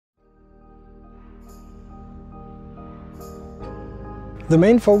The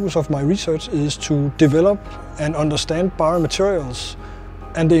main focus of my research is to develop and understand biomaterials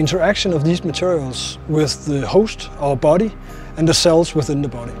and the interaction of these materials with the host, our body, and the cells within the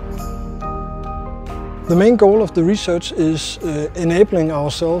body. The main goal of the research is enabling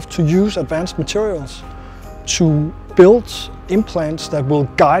ourselves to use advanced materials to build implants that will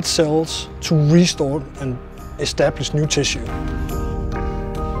guide cells to restore and establish new tissue.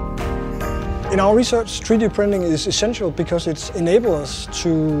 In our research, 3D printing is essential because it enables us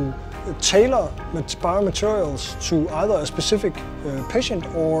to tailor biomaterials to either a specific patient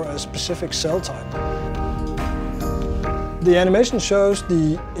or a specific cell type. The animation shows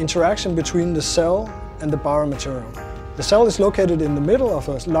the interaction between the cell and the biomaterial. The cell is located in the middle of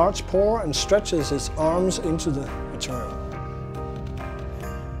a large pore and stretches its arms into the material.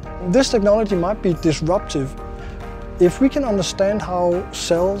 This technology might be disruptive. If we can understand how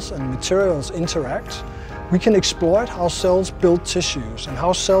cells and materials interact, we can exploit how cells build tissues and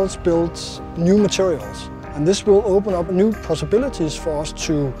how cells build new materials. And this will open up new possibilities for us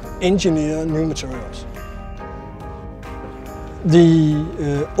to engineer new materials.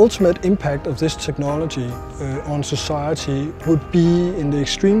 The ultimate impact of this technology on society would be in the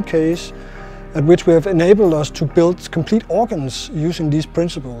extreme case at which we have enabled us to build complete organs using these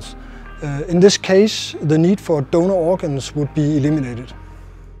principles. In this case, the need for donor organs would be eliminated.